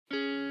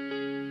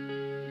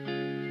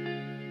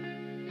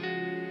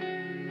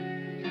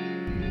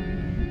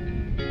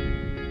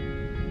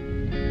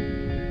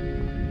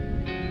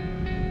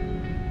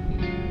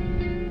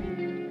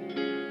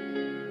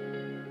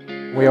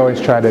We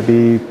always try to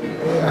be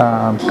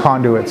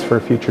conduits for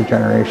future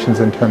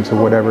generations in terms of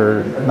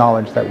whatever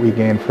knowledge that we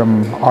gain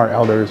from our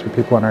elders or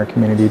people in our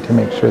community, to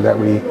make sure that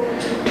we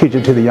teach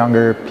it to the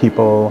younger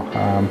people,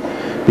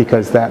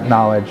 because that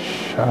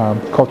knowledge,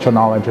 cultural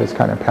knowledge, is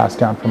kind of passed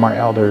down from our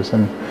elders,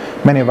 and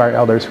many of our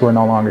elders who are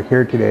no longer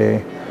here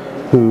today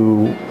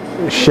who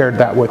shared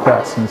that with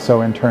us, and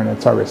so in turn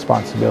it's our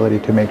responsibility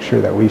to make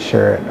sure that we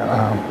share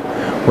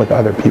it with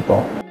other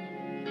people.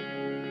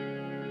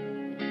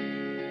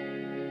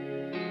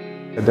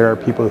 There are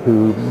people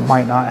who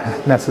might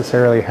not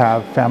necessarily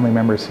have family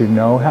members who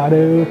know how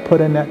to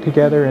put a net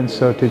together, and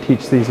so to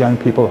teach these young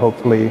people,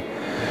 hopefully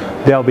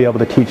they'll be able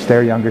to teach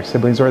their younger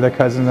siblings or their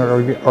cousins,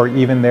 or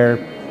even their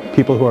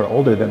people who are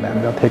older than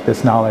them. They'll take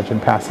this knowledge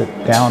and pass it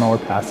down or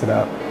pass it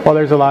up. Well,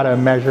 there's a lot of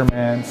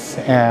measurements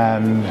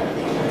and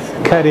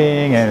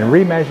cutting and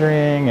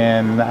remeasuring,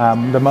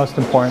 and the most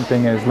important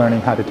thing is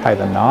learning how to tie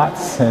the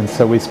knots, and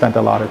so we spent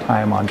a lot of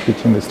time on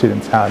teaching the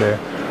students how to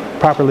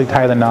properly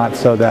tie the knots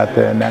so that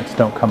the nets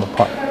don't come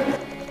apart.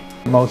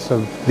 Most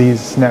of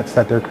these nets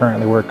that they're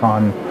currently working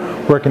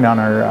on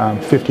are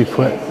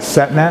 50-foot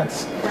set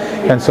nets,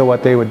 and so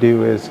what they would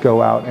do is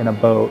go out in a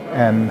boat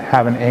and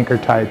have an anchor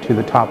tied to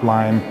the top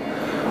line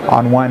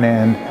on one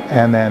end,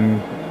 and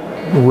then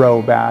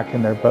row back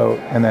in their boat,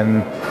 and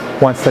then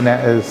once the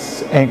net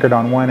is anchored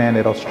on one end,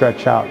 it'll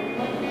stretch out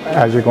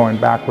as you're going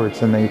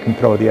backwards, and then you can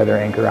throw the other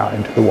anchor out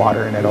into the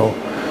water, and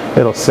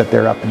it'll sit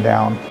there up and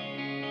down.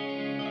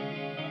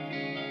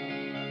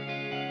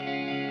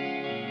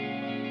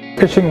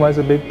 Fishing was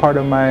a big part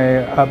of my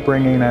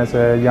upbringing as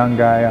a young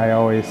guy. I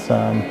always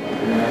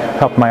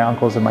helped my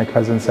uncles and my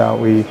cousins out.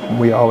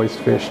 We always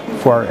fished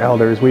for our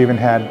elders. We even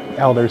had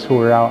elders who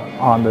were out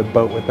on the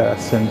boat with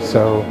us, and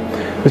so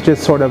it was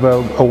just sort of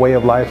a way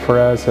of life for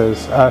us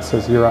as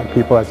Yurok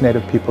people, as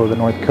Native people of the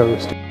North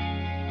Coast.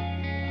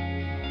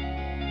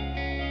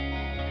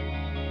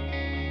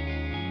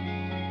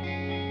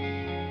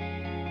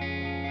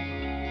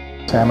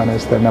 Salmon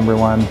is the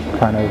 #1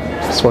 kind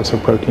of source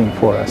of protein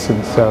for us,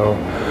 and so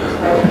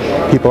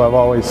people have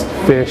always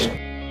fished.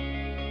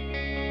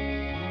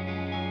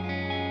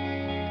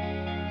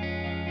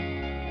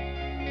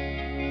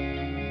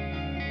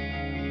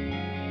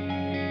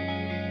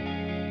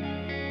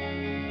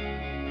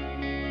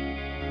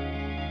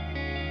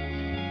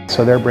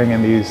 So they're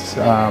bringing these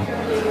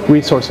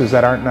resources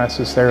that aren't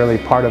necessarily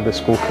part of the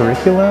school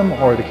curriculum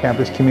or the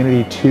campus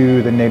community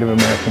to the Native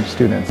American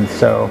students, and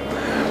so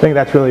I think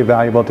that's really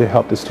valuable to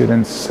help the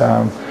students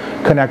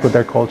connect with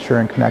their culture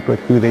and connect with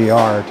who they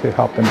are, to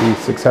help them be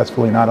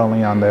successfully not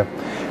only on the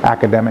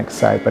academic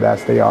side, but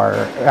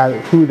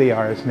who they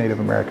are as Native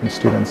American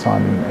students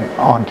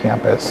on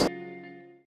campus.